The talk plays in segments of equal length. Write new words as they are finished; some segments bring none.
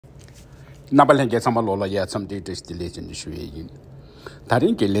Nabalenge Samalola Yatsam de distillation Shuyin.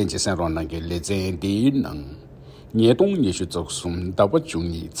 Tarin Gelenji Saronange Lezen de Nang. Niedong Nishuzoksum,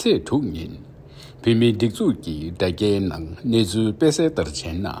 Dawachuni, Tse Tungin. Pimi Dixuki, Dagenang, Nezu Pese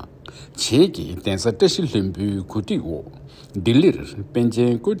Terchena. Chegi, Dancer Deshilimbu, Kutiwo. Dilir,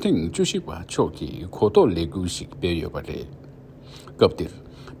 Benjen Kuting, Jushiwa, Choki, Koto Legusik, Periobare. Goptir.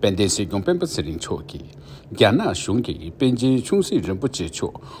 Pende Sikyong Penpa Tsering Choki, Gyana Shungi, Benji Chungsi Rinpoche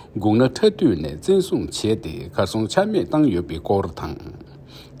Cho, Gungna Tatu Ne Zensung Chede, Kasong Chame Tang Yobi Gortang.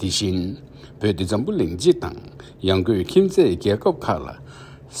 Dishin, Pedi Zambuling Jitang, Yangu Kimze Gyakop Kala,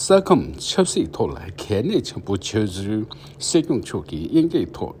 Sakam Chapsi Tola, Kene Champu Chozu, Sikyong Choki,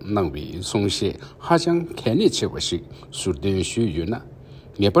 Inge To, Nangwi, Songshe, Hajang Kene Chewashi, Suden Shu Yuna,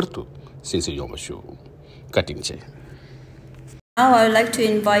 Nepertu, Sinse Yomashu, Cutting. Now I would like to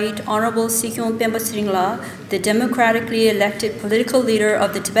invite Honorable Sikyong Penpa Tsering, the democratically elected political leader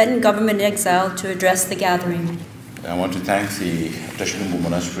of the Tibetan government in exile, to address the gathering. I want to thank the Tsering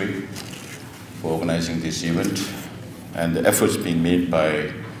Monastery for organizing this event and the efforts being made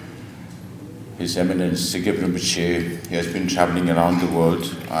by His Eminence Sikyong Rinpoche. He has been traveling around the world.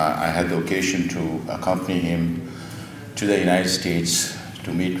 I had the occasion to accompany him to the United States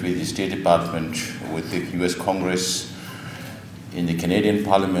to meet with the State Department, with the US Congress, in the Canadian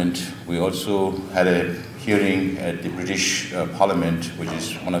Parliament. We also had a hearing at the British Parliament, which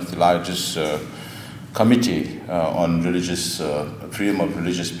is one of the largest committee on religious freedom of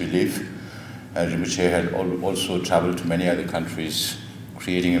religious belief. And Rinpoche had also traveled to many other countries,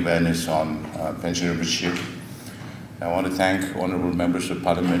 creating awareness on Panchen Lama. I want to thank honorable members of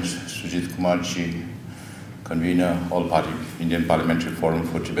Parliament, Sujit Kumarji, convener, All-Party Indian Parliamentary Forum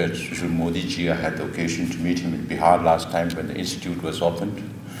for Tibet, Sushil Modi ji. I had the occasion to meet him in Bihar last time when the institute was opened.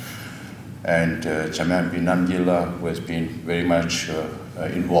 And Chaman bin Namgila, who has been very much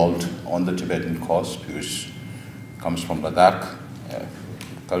involved on the Tibetan cause, because he comes from Ladakh.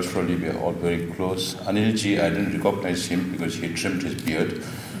 Culturally, we are all very close. Anil ji, I didn't recognize him because he had trimmed his beard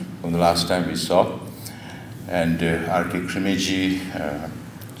from the last time we saw. And R.K. Krimeji,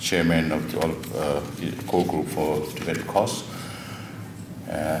 chairman of the core group for Tibetan cause,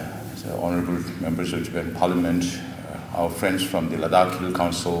 the honorable members of Tibetan Parliament, our friends from the Ladakh Hill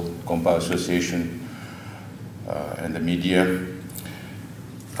Council, Kompa Association, and the media.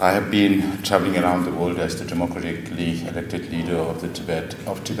 I have been traveling around the world as the democratically elected leader of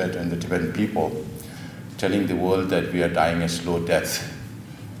Tibet and the Tibetan people, telling the world that we are dying a slow death.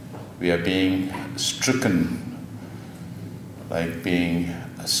 We are being stricken, like being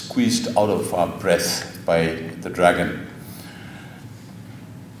squeezed out of our breath by the dragon.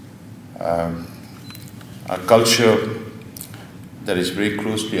 Our culture that is very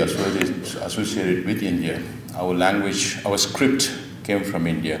closely associated with India, our language, our script came from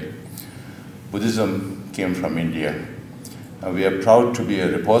India. Buddhism came from India. We are proud to be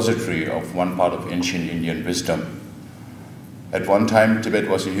a repository of one part of ancient Indian wisdom. At one time, Tibet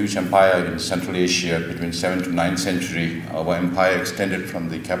was a huge empire in Central Asia between 7th to 9th century. Our empire extended from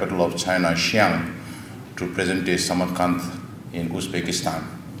the capital of China, Sikyong, to present-day Samarkand in Uzbekistan.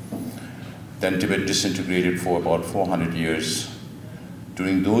 Then Tibet disintegrated for about 400 years.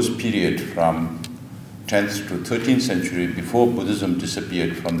 During those periods from 10th to 13th century, before Buddhism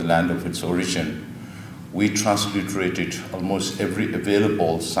disappeared from the land of its origin, we transliterated almost every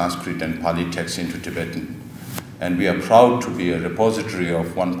available Sanskrit and Pali text into Tibetan. And we are proud to be a repository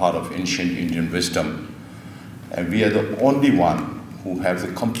of one part of ancient Indian wisdom. And we are the only one who have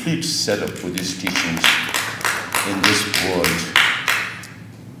the complete set of Buddhist teachings in this world.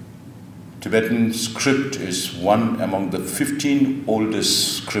 Tibetan script is one among the 15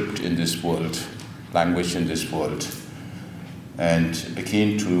 oldest script in this world, language in this world. And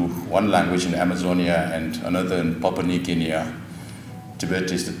akin to one language in Amazonia and another in Papua New Guinea,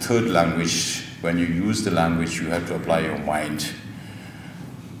 Tibet is the third language. When you use the language, you have to apply your mind.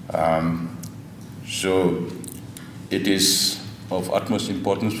 So it is of utmost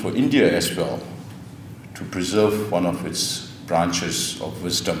importance for India as well to preserve one of its branches of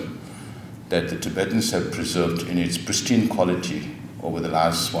wisdom that the Tibetans have preserved in its pristine quality over the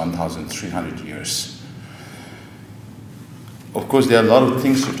last 1,300 years. Of course, there are a lot of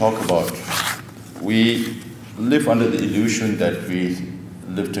things to talk about. We live under the illusion that we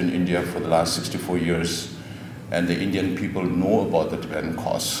lived in India for the last 64 years, and the Indian people know about the Tibetan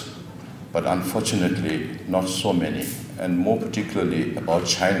cause. But unfortunately, not so many, and more particularly about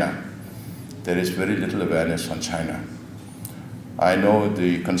China. There is very little awareness on China. I know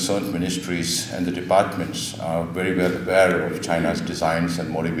the concerned ministries and the departments are very well aware of China's designs and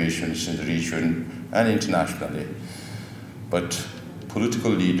motivations in the region and internationally. But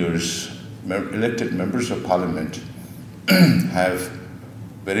political leaders elected members of parliament have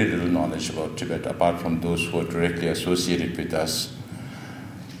very little knowledge about Tibet, apart from those who are directly associated with us.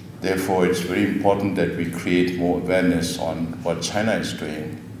 Therefore, it's very important that we create more awareness on what China is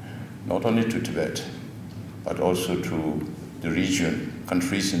doing, not only to Tibet, but also to the region,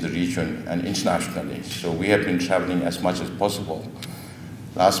 countries in the region, and internationally. So we have been traveling as much as possible.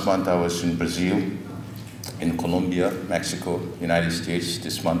 Last month I was in Brazil, in Colombia, Mexico, United States.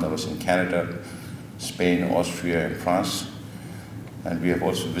 This month I was in Canada, Spain, Austria, and France. And we have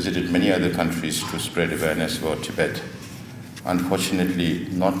also visited many other countries to spread awareness about Tibet. Unfortunately,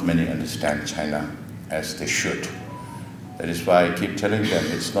 not many understand China as they should. That is why I keep telling them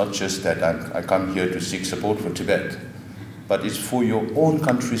it's not just that I come here to seek support for Tibet, but it's for your own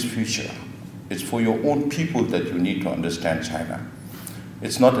country's future. It's for your own people that you need to understand China.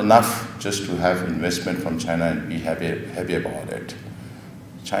 It's not enough just to have investment from China and be happy about it.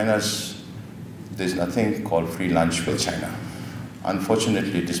 There's nothing called free lunch with China.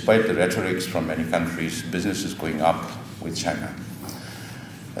 Unfortunately, despite the rhetorics from many countries, business is going up with China.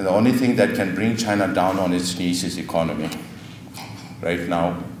 And the only thing that can bring China down on its knees is economy. Right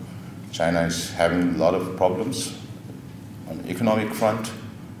now, China is having a lot of problems on the economic front,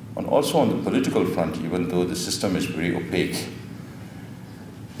 and also on the political front, even though the system is very opaque.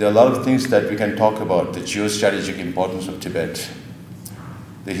 There are a lot of things that we can talk about: the geostrategic importance of Tibet,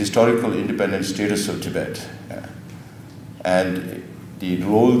 the historical independent status of Tibet, and the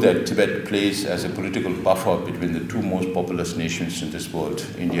role that Tibet plays as a political buffer between the two most populous nations in this world,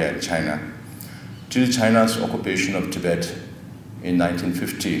 India and China. Till China's occupation of Tibet in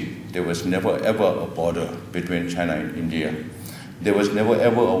 1950, there was never ever a border between China and India. There was never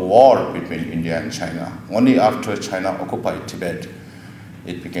ever a war between India and China. Only after China occupied Tibet,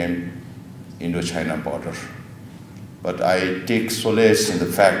 it became Indo-China border. But I take solace in the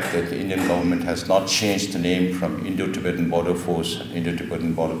fact that the Indian government has not changed the name from Indo-Tibetan Border Force and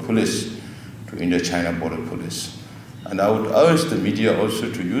Indo-Tibetan Border Police to Indo-China Border Police. And I would urge the media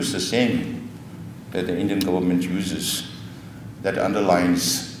also to use the same that the Indian government uses, that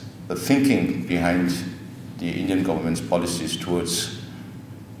underlines the thinking behind the Indian government's policies towards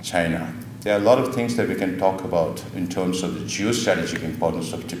China. There are a lot of things that we can talk about in terms of the geostrategic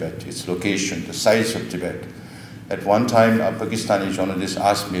importance of Tibet, its location, the size of Tibet. At one time, a Pakistani journalist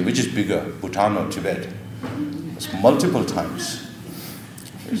asked me, which is bigger, Bhutan or Tibet? It's multiple times.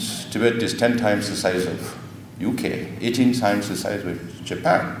 Tibet is 10 times the size of UK, 18 times the size of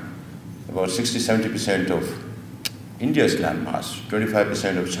Japan, about 60–70% of India's landmass,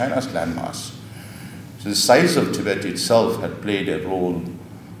 25% of China's landmass. So the size of Tibet itself had played a role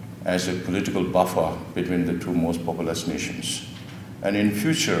as a political buffer between the two most populous nations. And in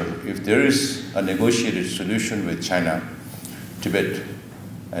future, if there is a negotiated solution with China, Tibet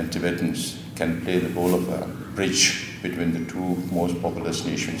and Tibetans can play the role of a bridge between the two most populous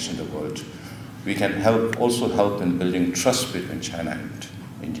nations in the world. We can also help in building trust between China and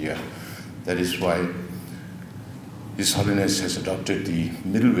India. That is why His Holiness has adopted the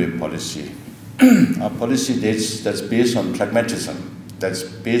middle way policy. A policy that's based on pragmatism, that's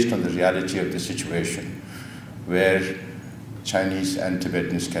based on the reality of the situation, where Chinese and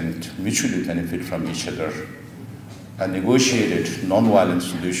Tibetans can mutually benefit from each other. A negotiated, non-violent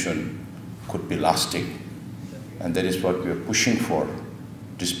solution could be lasting, and that is what we are pushing for,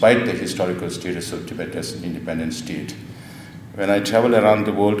 despite the historical status of Tibet as an independent state. When I travel around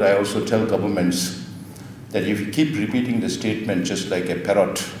the world, I also tell governments that if you keep repeating the statement just like a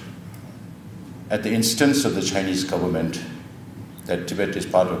parrot, at the instance of the Chinese government, that Tibet is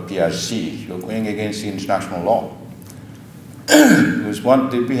part of PRC, you're going against the international law.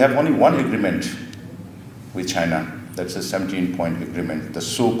 We have only one agreement with China. That's the 17-point agreement, the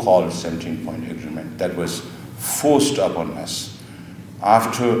so-called 17-point agreement that was forced upon us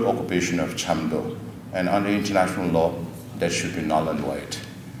after occupation of Chamdo. And under international law, that should be null and void.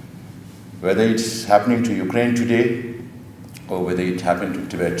 Whether it's happening to Ukraine today or whether it happened to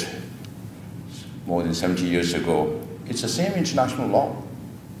Tibet more than 70 years ago, it's the same international law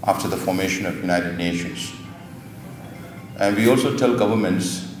after the formation of United Nations. And we also tell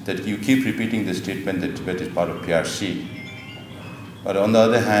governments that you keep repeating the statement that Tibet is part of PRC. But on the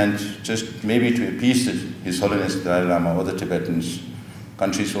other hand, just maybe to appease His Holiness Dalai Lama or the Tibetans,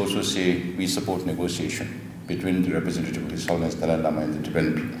 countries also say we support negotiation between the representative of His Holiness Dalai Lama and the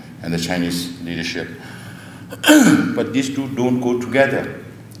Tibetan and the Chinese leadership. But these two don't go together.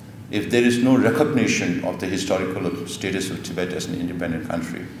 If there is no recognition of the historical status of Tibet as an independent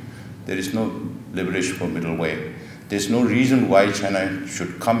country, there is no liberation for middle way. There's no reason why China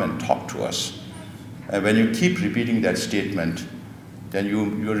should come and talk to us. And when you keep repeating that statement, then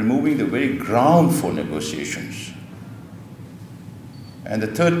you're removing the very ground for negotiations. And the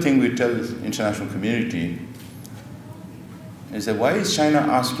third thing we tell the international community is that why is China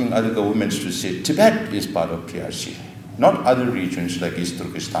asking other governments to say Tibet is part of PRC, not other regions like East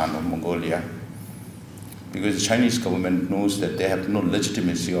Turkestan or Mongolia? Because the Chinese government knows that they have no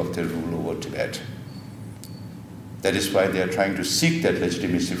legitimacy of their rule over Tibet. That is why they are trying to seek that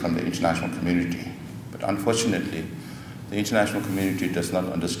legitimacy from the international community. But unfortunately, the international community does not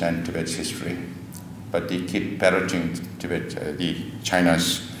understand Tibet's history, but they keep parroting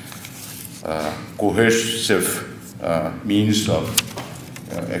China's coercive means of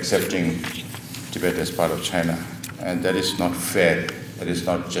accepting Tibet as part of China. And that is not fair. That is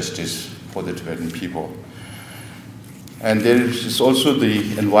not justice for the Tibetan people. And there is also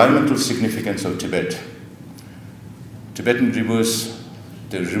the environmental significance of Tibet. Tibetan rivers,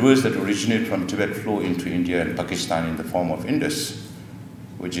 the rivers that originate from Tibet flow into India and Pakistan in the form of Indus,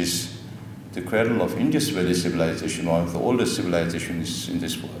 which is the cradle of Indus Valley civilization, one of the oldest civilizations in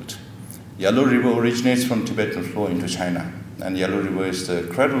this world. Yellow River originates from Tibet and flow into China, and Yellow River is the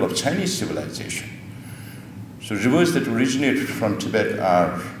cradle of Chinese civilization. So rivers that originate from Tibet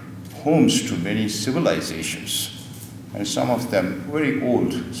are homes to many civilizations, and some of them very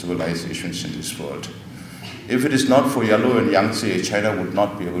old civilizations in this world. If it is not for Yellow and Yangtze, China would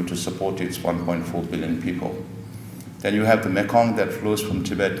not be able to support its 1.4 billion people. Then you have the Mekong that flows from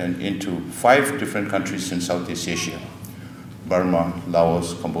Tibet and into 5 different countries in Southeast Asia: Burma,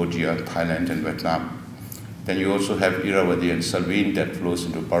 Laos, Cambodia, Thailand, and Vietnam. Then you also have Irrawaddy and Salween that flows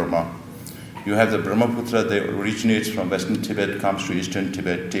into Burma. You have the Brahmaputra that originates from Western Tibet, comes to Eastern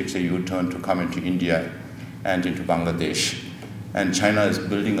Tibet, takes a U-turn to come into India and into Bangladesh. And China is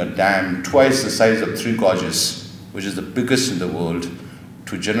building a dam twice the size of Three Gorges, which is the biggest in the world,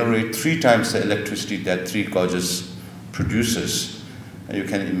 to generate 3 times the electricity that Three Gorges produces. And you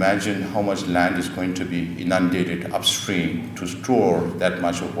can imagine how much land is going to be inundated upstream to store that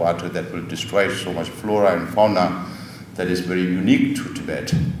much of water that will destroy so much flora and fauna that is very unique to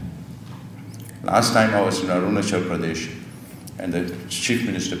Tibet. Last time I was in Arunachal Pradesh, and the Chief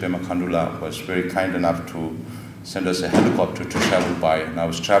Minister Pema Khandula was very kind enough to send us a helicopter to travel by. And I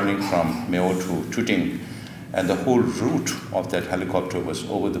was traveling from Meo to Tuting, and the whole route of that helicopter was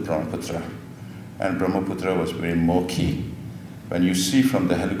over the Brahmaputra. And Brahmaputra was very murky. When you see from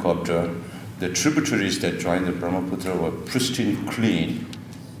the helicopter, the tributaries that join the Brahmaputra were pristine clean,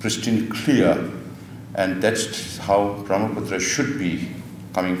 pristine clear, and that's how Brahmaputra should be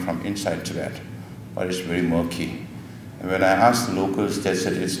coming from inside Tibet, but it's very murky. And when I asked the locals, they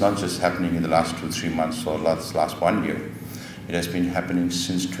said it's not just happening in the last 2-3 months or last 1 year. It has been happening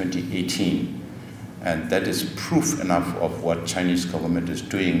since 2018. And that is proof enough of what Chinese government is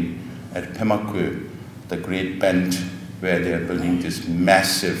doing at Pemakwe, the Great Bend, where they are building this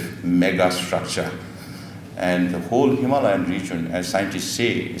massive mega structure. And the whole Himalayan region, as scientists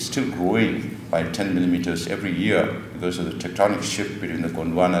say, is still growing by 10 millimeters every year because of the tectonic shift between the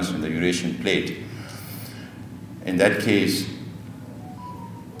Gondwanas and the Eurasian plate. In that case,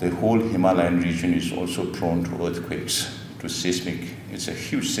 the whole Himalayan region is also prone to earthquakes, to seismic. It's a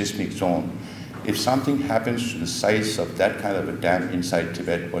huge seismic zone. If something happens to the size of that kind of a dam inside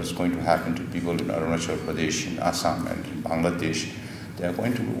Tibet, what's going to happen to people in Arunachal Pradesh, in Assam, and in Bangladesh? They are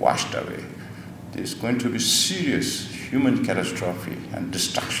going to be washed away. There's going to be serious human catastrophe and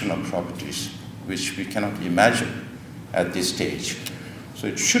destruction of properties, which we cannot imagine at this stage. So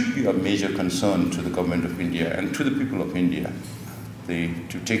it should be a major concern to the government of India and to the people of India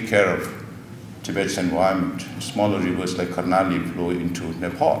to take care of Tibet's environment. Smaller rivers like Karnali flow into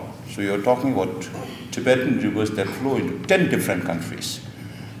Nepal. So you're talking about Tibetan rivers that flow into 10 different countries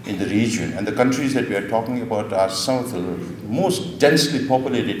in the region. And the countries that we are talking about are some of the most densely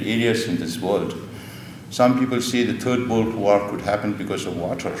populated areas in this world. Some people say the Third World War could happen because of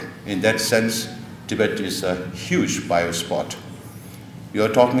water. In that sense, Tibet is a huge biospot. You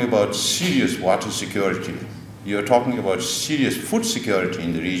are talking about serious water security. You are talking about serious food security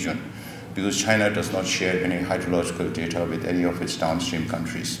in the region because China does not share any hydrological data with any of its downstream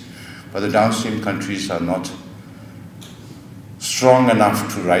countries. But the downstream countries are not strong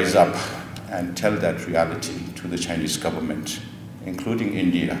enough to rise up and tell that reality to the Chinese government, including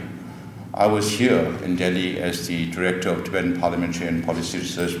India. I was here in Delhi as the director of Tibetan Parliamentary and Policy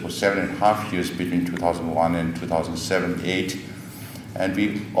Research for 7.5 years between 2001 and 2007-08. And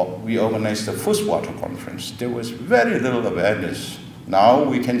we organized the first water conference. There was very little awareness. Now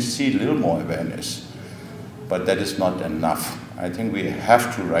we can see a little more awareness, but that is not enough. I think we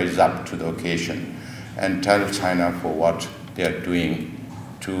have to rise up to the occasion and tell China for what they are doing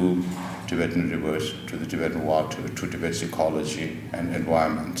to Tibetan rivers, to the Tibetan water, to Tibet's ecology and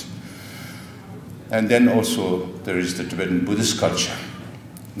environment. And then also there is the Tibetan Buddhist culture.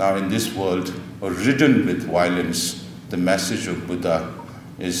 Now in this world ridden with violence, the message of Buddha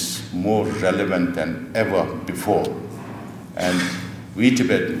is more relevant than ever before. And we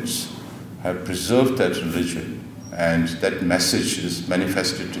Tibetans have preserved that religion, and that message is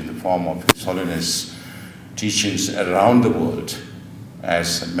manifested in the form of His Holiness teachings around the world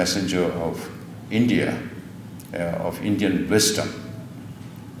as a messenger of India, of Indian wisdom.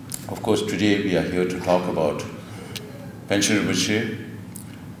 Of course, today we are here to talk about Panchen Lama.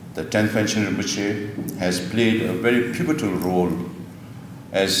 The 10th Panchen Lama has played a very pivotal role.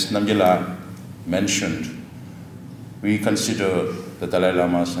 As Namgyala mentioned, we consider the Dalai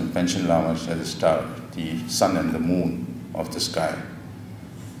Lamas and Panchen Lamas as a star, the sun and the moon of the sky.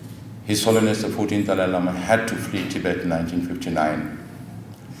 His Holiness the 14th Dalai Lama had to flee Tibet in 1959.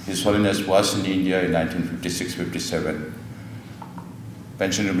 His Holiness was in India in 1956-57.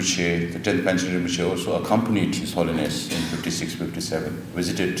 Panchen Rinpoche, the 10th Panchen Rinpoche, also accompanied His Holiness in 56-57,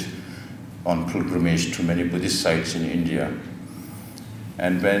 visited on pilgrimage to many Buddhist sites in India.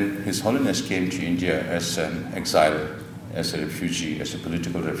 And when His Holiness came to India as an exile, as a refugee, as a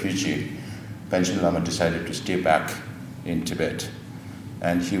political refugee, Panchen Lama decided to stay back in Tibet.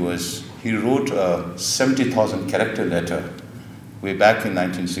 And he wrote a 70,000 character letter way back in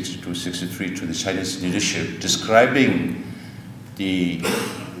 1962-63 to the Chinese leadership, describing the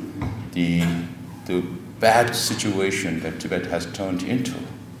bad situation that Tibet has turned into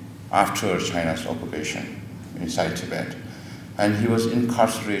after China's occupation inside Tibet. And he was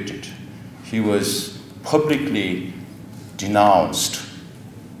incarcerated. He was publicly denounced.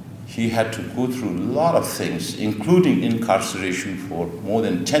 He had to go through a lot of things, including incarceration for more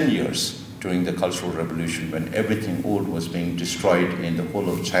than 10 years during the Cultural Revolution, when everything old was being destroyed in the whole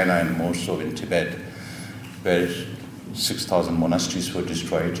of China and more so in Tibet, where 6,000 monasteries were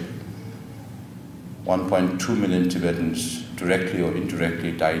destroyed. 1.2 million Tibetans directly or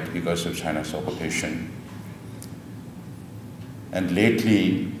indirectly died because of China's occupation. And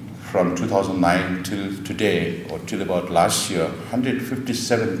lately, from 2009 till today, or till about last year,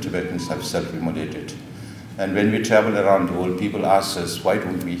 157 Tibetans have self-immolated. And when we travel around the world, people ask us, why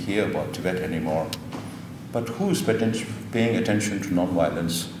don't we hear about Tibet anymore? But who's paying attention to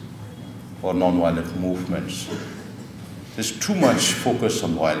nonviolence or nonviolent movements? There's too much focus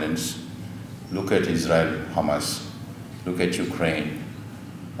on violence. Look at Israel, Hamas, look at Ukraine.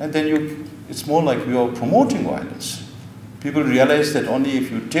 And then it's more like we are promoting violence. People realize that only if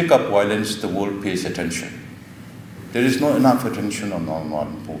you take up violence, the world pays attention. There is not enough attention on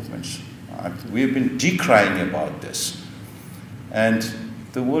nonviolent movements. We have been decrying about this. And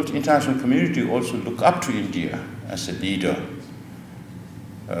the world international community also look up to India as a leader.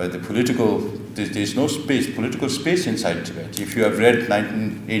 There's no political space inside Tibet. If you have read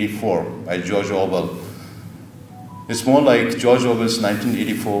 1984 by George Orwell, it's more like George Orwell's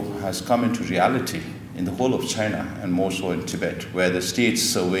 1984 has come into reality in the whole of China and more so in Tibet, where the state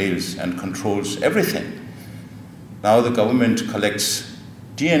surveils and controls everything. Now the government collects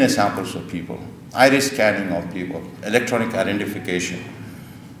DNA samples of people, iris scanning of people, electronic identification,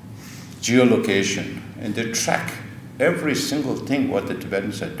 geolocation, and they track every single thing what the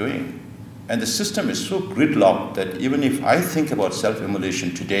Tibetans are doing. And the system is so gridlocked that even if I think about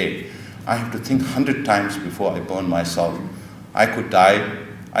self-immolation today, I have to think 100 times before I burn myself. I could die,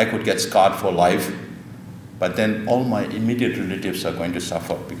 I could get scarred for life, but then all my immediate relatives are going to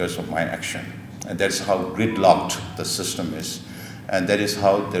suffer because of my action. And that's how gridlocked the system is. And that is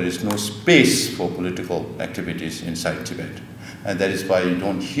how there is no space for political activities inside Tibet. And that is why you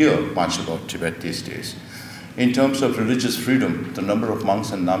don't hear much about Tibet these days. In terms of religious freedom, the number of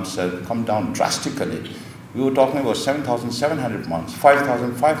monks and nuns have come down drastically. We were talking about 7,700 monks,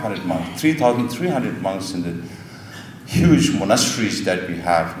 5,500 monks, 3,300 monks in the huge monasteries that we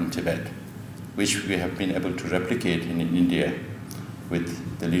have in Tibet, which we have been able to replicate in India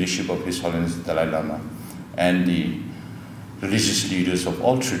with the leadership of His Holiness the Dalai Lama and the religious leaders of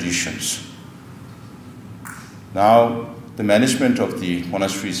all traditions. Now, the management of the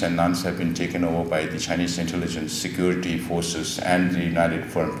monasteries and nuns have been taken over by the Chinese intelligence, security forces, and the United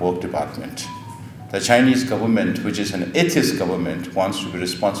Foreign Work Department. The Chinese government, which is an atheist government, wants to be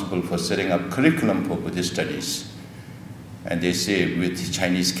responsible for setting up curriculum for Buddhist studies. And they say with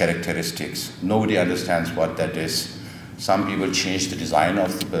Chinese characteristics. Nobody understands what that is. Some people change the design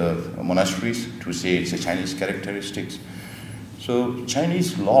of the monasteries to say it's a Chinese characteristics. So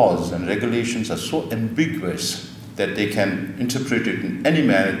Chinese laws and regulations are so ambiguous that they can interpret it in any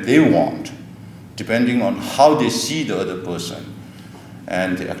manner they want, depending on how they see the other person.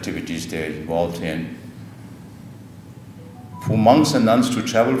 and the activities they're involved in. For monks and nuns to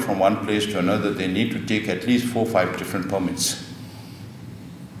travel from one place to another, they need to take at least 4 or 5 different permits.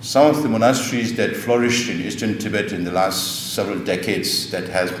 Some of the monasteries that flourished in eastern Tibet in the last several decades, that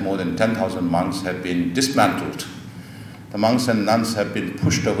has more than 10,000 monks, have been dismantled. The monks and nuns have been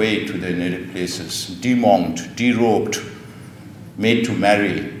pushed away to their native places, demonked, derobed, made to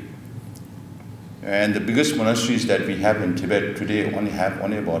marry. And the biggest monasteries that we have in Tibet today only have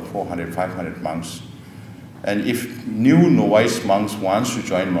about 400, 500 monks. And if new novice monks want to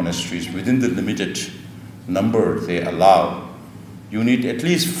join monasteries within the limited number they allow, you need at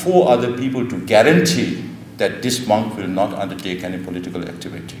least 4 other people to guarantee that this monk will not undertake any political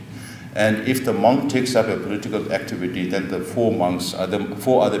activity. And if the monk takes up a political activity, then the 4 monks, the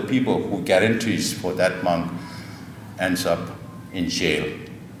 4 other people who guarantees for that monk ends up in jail.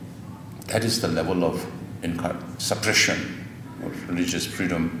 That is the level of suppression of religious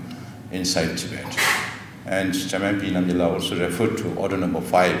freedom inside Tibet. And Chairman P. Namgyala also referred to Order Number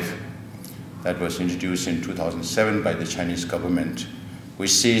 5 that was introduced in 2007 by the Chinese government,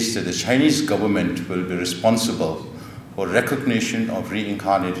 which says that the Chinese government will be responsible for recognition of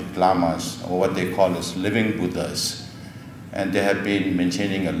reincarnated lamas, or what they call as living Buddhas. And they have been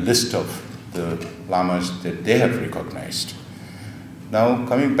maintaining a list of the lamas that they have recognized. Now,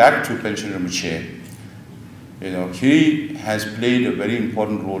 coming back to Panchen Lama, he has played a very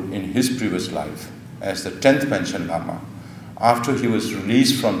important role in his previous life as the 10th Panchen Lama. After he was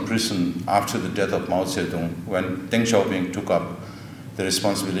released from prison after the death of Mao Zedong, when Deng Xiaoping took up the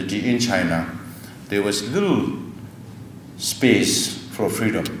responsibility in China, there was little space for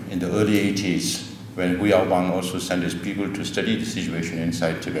freedom in the early 80s, when Hu Yaobang also sent his people to study the situation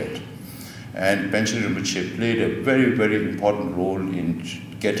inside Tibet. And Panchen Rinpoche played a very, very important role in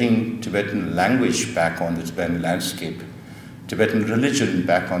getting Tibetan language back on the Tibetan landscape, Tibetan religion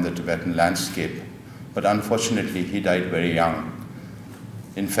back on the Tibetan landscape. But unfortunately, he died very young.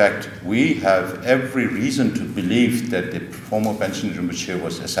 In fact, we have every reason to believe that the former Panchen Rinpoche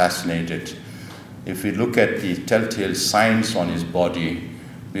was assassinated. If we look at the telltale signs on his body,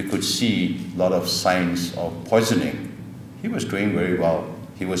 we could see a lot of signs of poisoning. He was doing very well.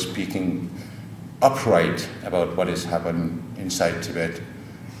 He was speaking upright about what is happening inside Tibet.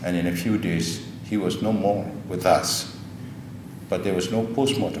 And in a few days, he was no more with us. But there was no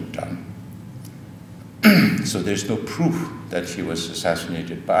postmortem done. So there's no proof that he was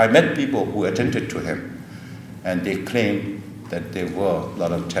assassinated. But I met people who attended to him, and they claimed that there were a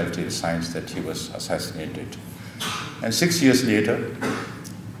lot of telltale signs that he was assassinated. And 6 years later,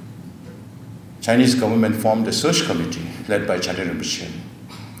 Chinese government formed a search committee led by Chade Rinpoche.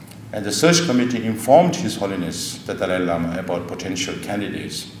 And the search committee informed His Holiness the Dalai Lama about potential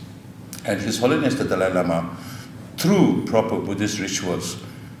candidates. And His Holiness the Dalai Lama, through proper Buddhist rituals,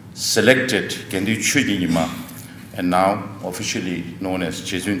 selected Khendu Chögyin Nyima, and now officially known as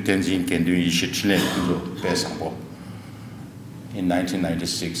Chezun Tenzin Khendu Yishe Chilen Kuzo Pesangpo, in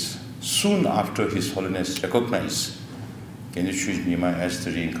 1996. Soon after His Holiness recognized Khendu Chögyin Nyima as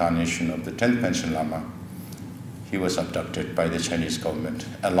the reincarnation of the 10th Panchen Lama, he was abducted by the Chinese government,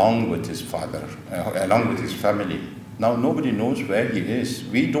 along with his father, along with his family. Now nobody knows where he is.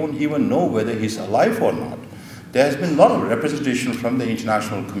 We don't even know whether he's alive or not. There has been a lot of representation from the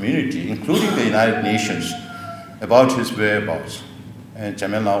international community, including the United Nations, about his whereabouts. And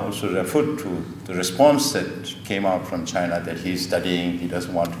Jamila also referred to the response that came out from China, that he's studying, he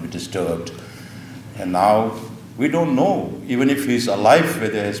doesn't want to be disturbed. And now we don't know, even if he's alive,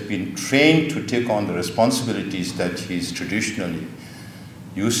 whether he has been trained to take on the responsibilities that he's traditionally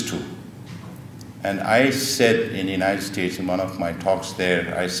used to. And I said in the United States, in one of my talks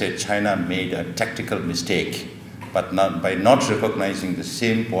there, I said China made a tactical mistake, but by not recognizing the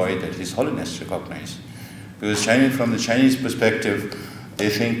same boy that His Holiness recognized. Because from the Chinese perspective, they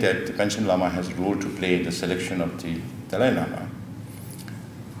think that the Panchen Lama has a role to play in the selection of the Dalai Lama,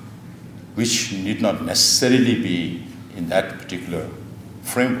 which need not necessarily be in that particular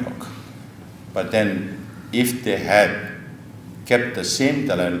framework. But then, if they had kept the same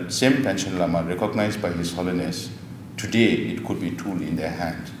Panchen Lama recognized by His Holiness, today it could be a tool in their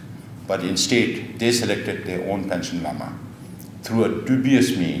hand. But instead, they selected their own Panchen Lama through a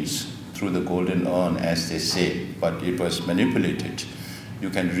dubious means, through the golden urn, as they say, but it was manipulated. You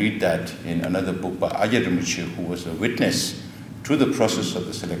can read that in another book by Ajahn Rinpoche, who was a witness to the process of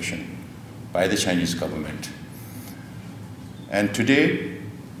the selection by the Chinese government. And today,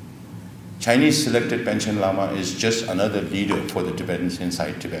 Chinese selected Panchen Lama is just another leader for the Tibetans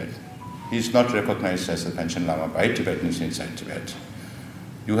inside Tibet. He is not recognized as a Panchen Lama by Tibetans inside Tibet.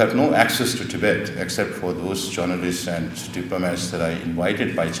 You have no access to Tibet except for those journalists and diplomats that are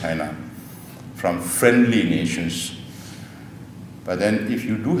invited by China from friendly nations. But then if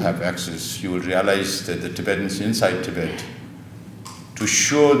you do have access, you will realize that the Tibetans inside Tibet, to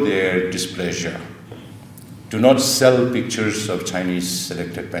show their displeasure, do not sell pictures of Chinese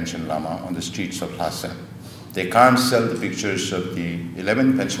selected Panchen Lama on the streets of Lhasa. They can't sell the pictures of the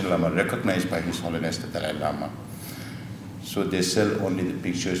 11th Panchen Lama recognized by His Holiness the Dalai Lama. So they sell only the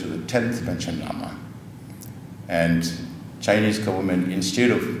pictures of the 10th Panchen Lama. And Chinese government,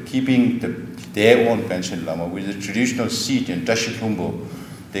 instead of keeping their own Panchen Lama with the traditional seat in Tashilhumbo,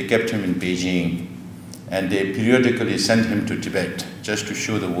 they kept him in Beijing. And they periodically sent him to Tibet just to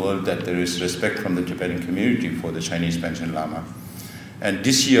show the world that there is respect from the Tibetan community for the Chinese Panchen Lama. And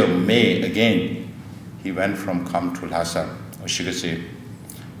this year, May, again, he went from Kham to Lhasa, or Shikase.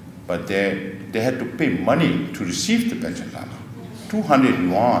 But they had to pay money to receive the Panchen Lama, 200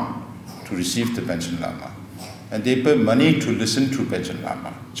 yuan to receive the Panchen Lama. And they pay money to listen to Panchen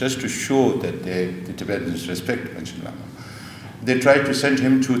Lama, just to show that the Tibetans respect Panchen Lama. They tried to send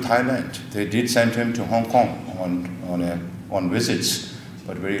him to Thailand. They did send him to Hong Kong on visits,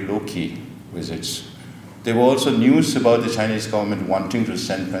 but very low-key visits. There were also news about the Chinese government wanting to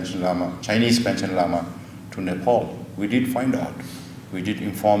send Chinese Panchen Lama to Nepal. We did find out. We did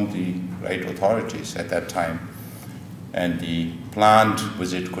inform the right authorities at that time, and the planned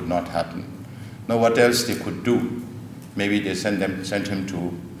visit could not happen. Now, what else they could do? Maybe they sent him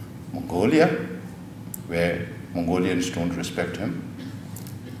to Mongolia, where Mongolians don't respect him.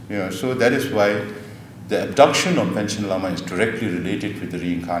 So that is why the abduction of Panchen Lama is directly related with the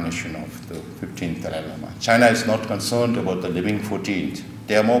reincarnation of the 15th Dalai Lama. China is not concerned about the living 14th.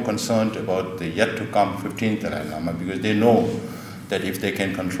 They are more concerned about the yet-to-come 15th Dalai Lama, because they know that if they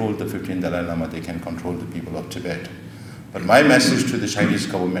can control the 15th Dalai Lama, they can control the people of Tibet. But my message to the Chinese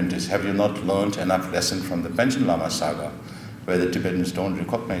government is, have you not learned enough lesson from the Panchen Lama saga, where the Tibetans don't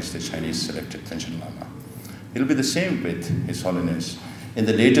recognize the Chinese selected Panchen Lama? It'll be the same with His Holiness. In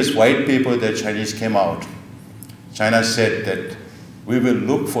the latest white paper that Chinese came out, China said that we will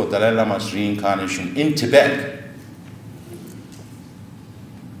look for Dalai Lama's reincarnation in Tibet.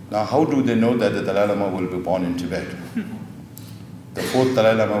 Now, how do they know that the Dalai Lama will be born in Tibet? The 4th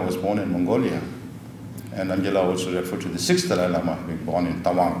Dalai Lama was born in Mongolia. And Angela also referred to the 6th Dalai Lama being born in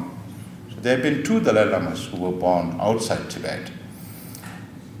Tawang. So there have been 2 Dalai Lamas who were born outside Tibet.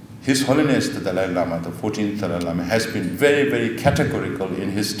 His Holiness the Dalai Lama, the 14th Dalai Lama, has been very, very categorical in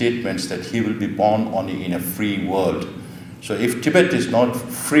his statements that he will be born only in a free world. So if Tibet is not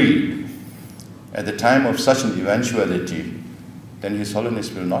free at the time of such an eventuality, then His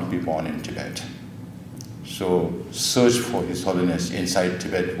Holiness will not be born in Tibet. So search for His Holiness inside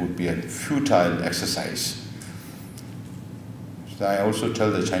Tibet would be a futile exercise. So I also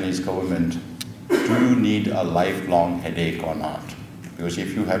tell the Chinese government, do you need a lifelong headache or not? Because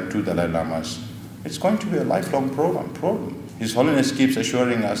if you have 2 Dalai Lamas, it's going to be a lifelong problem. His Holiness keeps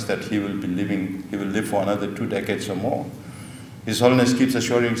assuring us that he will live for another 2 decades or more. His Holiness keeps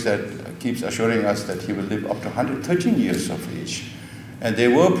assuring us that he will live up to 113 years of age. And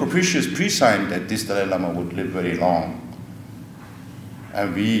there were propitious pre-signs that this Dalai Lama would live very long.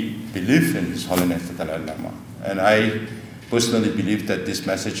 And we believe in His Holiness the Dalai Lama. And I personally believe that this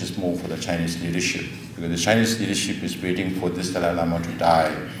message is more for the Chinese leadership, because the Chinese leadership is waiting for this Dalai Lama to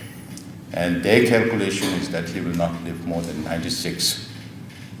die. And their calculation is that he will not live more than 96.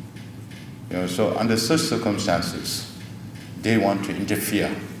 So under such circumstances, they want to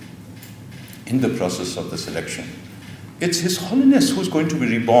interfere in the process of the selection. It's His Holiness who's going to be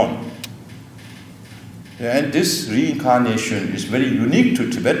reborn. And this reincarnation is very unique to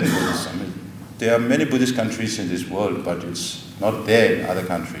Tibetan Buddhism. There are many Buddhist countries in this world, but it's not there in other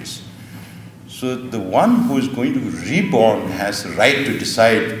countries. So the one who is going to be reborn has the right to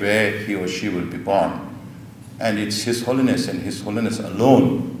decide where he or she will be born. And it's His Holiness and His Holiness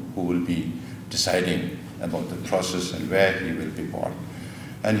alone who will be deciding about the process and where he will be born.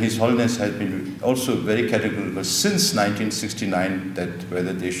 And His Holiness has been also very categorical since 1969 that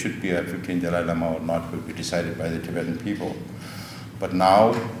whether there should be a 15th Dalai Lama or not will be decided by the Tibetan people. But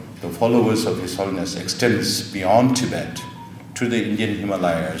now the followers of His Holiness extends beyond Tibet to the Indian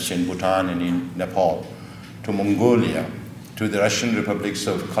Himalayas, in Bhutan and in Nepal, to Mongolia, to the Russian republics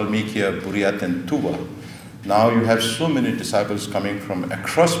of Kalmykia, Buryat and Tuva. Now you have so many disciples coming from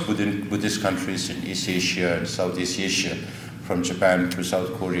across Buddhist countries in East Asia and Southeast Asia, from Japan to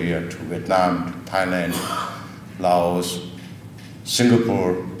South Korea to Vietnam, to Thailand, Laos,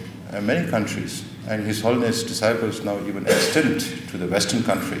 Singapore, and many countries. And His Holiness disciples now even extend to the Western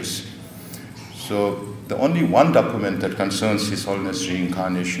countries. So the only one document that concerns His Holiness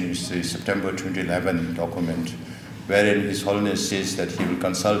reincarnation is the September 2011 document, wherein His Holiness says that he will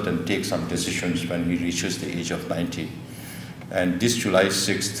consult and take some decisions when he reaches the age of 90. And this July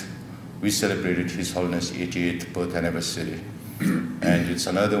 6th, we celebrated His Holiness' 88th birth anniversary. And it's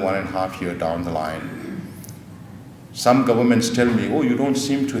another 1.5 years down the line. Some governments tell me, oh, you don't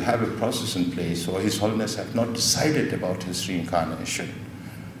seem to have a process in place, or His Holiness have not decided about his reincarnation.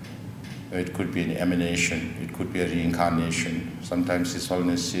 It could be an emanation, it could be a reincarnation. Sometimes His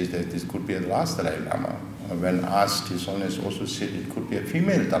Holiness says that this could be the last Dalai Lama. When asked, His Holiness also said it could be a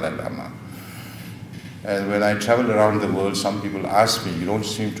female Dalai Lama. And when I travel around the world, some people ask me, you don't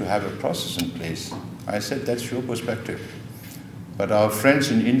seem to have a process in place. I said, that's your perspective. But our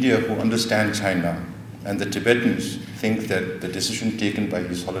friends in India who understand China and the Tibetans think that the decision taken by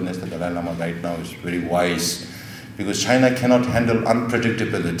His Holiness the Dalai Lama right now is very wise, because China cannot handle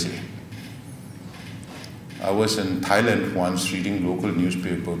unpredictability. I was in Thailand once reading local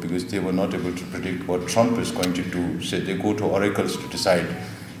newspaper because they were not able to predict what Trump is going to do. So they go to oracles to decide,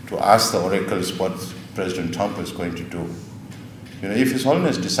 to ask the oracles what President Trump is going to do. You know, if His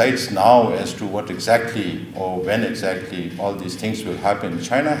Holiness decides now as to what exactly or when exactly all these things will happen,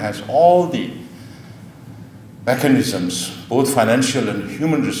 China has all the mechanisms, both financial and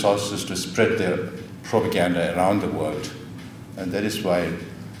human resources, to spread their propaganda around the world. And that is why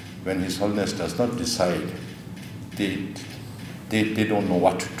when His Holiness does not decide, they don't know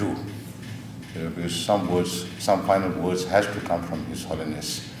what to do. You know, because some final words has to come from His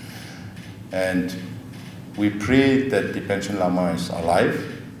Holiness. And we pray that the Panchen Lama is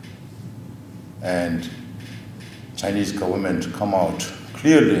alive and Chinese government come out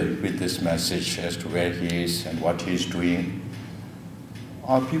clearly with this message as to where he is and what he is doing.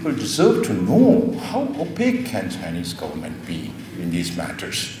 Our people deserve to know how opaque can Chinese government be in these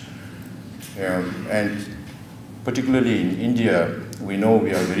matters. And particularly in India, we know we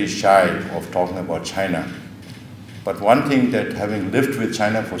are very shy of talking about China. But one thing that, having lived with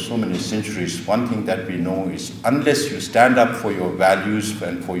China for so many centuries, one thing that we know is unless you stand up for your values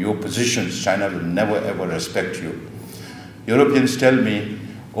and for your positions, China will never ever respect you. Europeans tell me,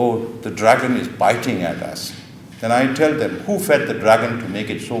 oh, the dragon is biting at us. Then I tell them, who fed the dragon to make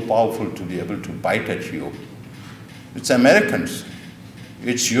it so powerful to be able to bite at you? It's Americans,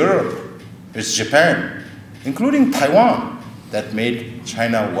 it's Europe, it's Japan, including Taiwan, that made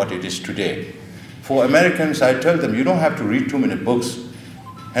China what it is today. For Americans, I tell them, you don't have to read too many books.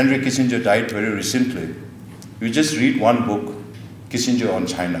 Henry Kissinger died very recently. You just read one book, Kissinger on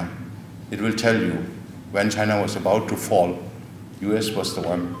China. It will tell you when China was about to fall, US was the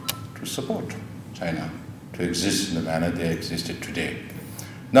one to support China to exist in the manner they existed today.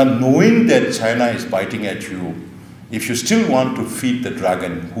 Now, knowing that China is biting at you, if you still want to feed the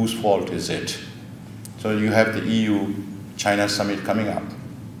dragon, whose fault is it? So you have the EU-China summit coming up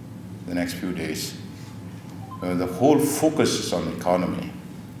the next few days. The whole focus is on the economy.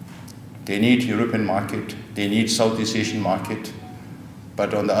 They need European market, they need Southeast Asian market,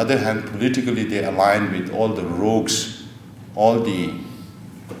 but on the other hand, politically they align with all the rogues, all the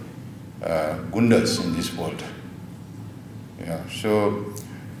gundas in this world. Yeah, so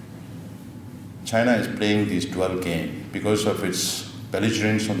China is playing this dual game because of its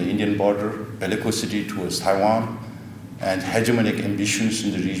belligerence on the Indian border, bellicosity towards Taiwan, and hegemonic ambitions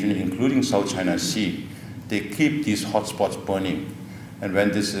in the region, including South China Sea. They keep these hotspots burning. And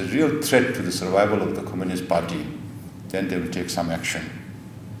when there's a real threat to the survival of the Communist Party, then they will take some action.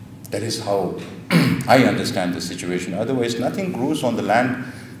 That is how I understand the situation. Otherwise, nothing grows on the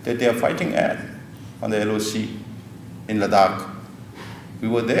land that they are fighting at, on the LOC, in Ladakh. We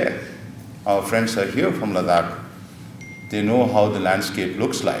were there. Our friends are here from Ladakh. They know how the landscape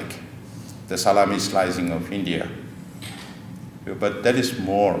looks like, the salami slicing of India. But that is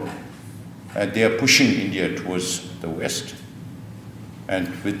more. And they are pushing India towards the West and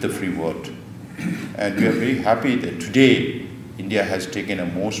with the free world. And we are very happy that today India has taken a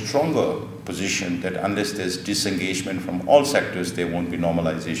more stronger position that unless there's disengagement from all sectors, there won't be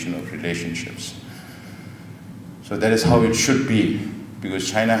normalization of relationships. So that is how it should be,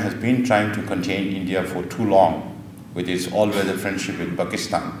 because China has been trying to contain India for too long with its all-weather friendship with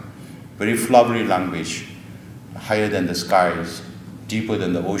Pakistan. Very flowery language, higher than the skies, deeper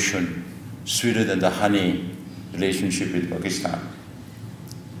than the ocean, sweeter than the honey relationship with Pakistan.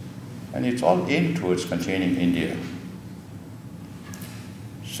 And it's all aimed towards containing India.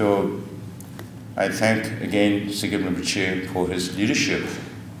 So I thank again Sikyong Rinpoche for his leadership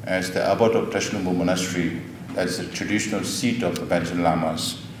as the abbot of Tashnumbu Monastery, as the traditional seat of the Panchen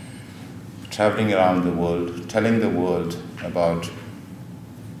Lamas, traveling around the world, telling the world about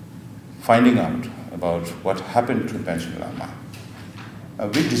finding out about what happened to Panchen Lama.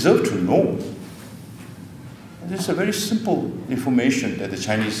 We deserve to know. This is a very simple information that the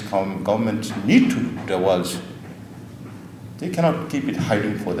Chinese government need to divulge. They cannot keep it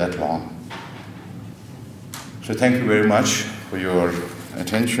hiding for that long. So thank you very much for your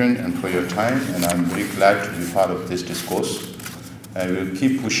attention and for your time, and I'm very glad to be part of this discourse. I will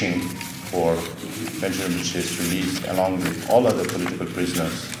keep pushing for Panchen Lama's release along with all other political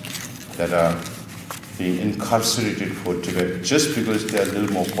prisoners that are being incarcerated for Tibet just because they are a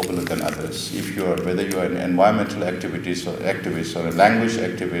little more popular than others. Whether you are an environmental activist or a language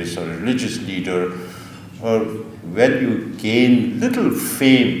activist or a religious leader, or when you gain little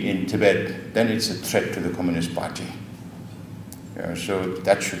fame in Tibet, then it's a threat to the Communist Party. So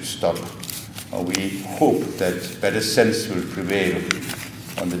that should stop. We hope that better sense will prevail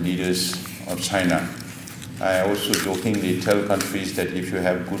on the leaders of China. I also jokingly tell countries that if you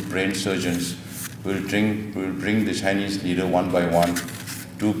have good brain surgeons, we'll bring the Chinese leader one by one,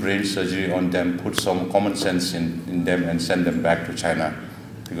 do brain surgery on them, put some common sense in them, and send them back to China.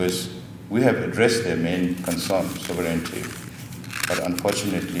 Because we have addressed their main concern, sovereignty. But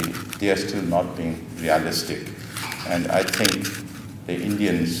unfortunately, they are still not being realistic. And I think the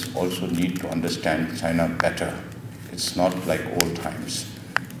Indians also need to understand China better. It's not like old times.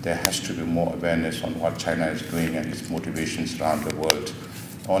 There has to be more awareness on what China is doing and its motivations around the world.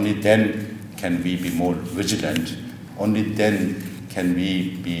 Only then can we be more vigilant. Only then can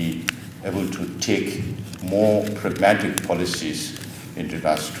we be able to take more pragmatic policies in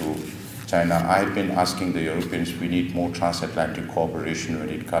regards to China. I've been asking the Europeans, we need more transatlantic cooperation when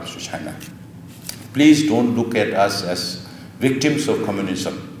it comes to China. Please don't look at us as victims of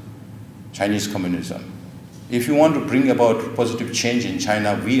communism, Chinese communism. If you want to bring about positive change in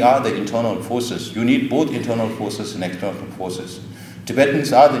China, we are the internal forces. You need both internal forces and external forces.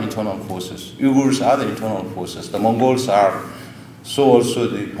 Tibetans are the internal forces. Uyghurs are the internal forces. The Mongols are, so also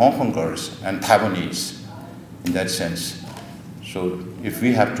the Hong Kongers and Taiwanese in that sense. So if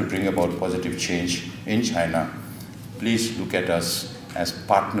we have to bring about positive change in China, please look at us as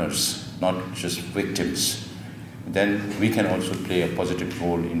partners, not just victims. Then we can also play a positive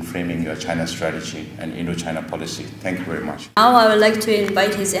role in framing your China strategy and Indo-China policy. Thank you very much. Now I would like to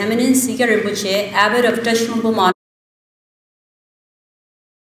invite His Eminence Sikyong Rinpoche, Abbot of Dutch Noble Monastery.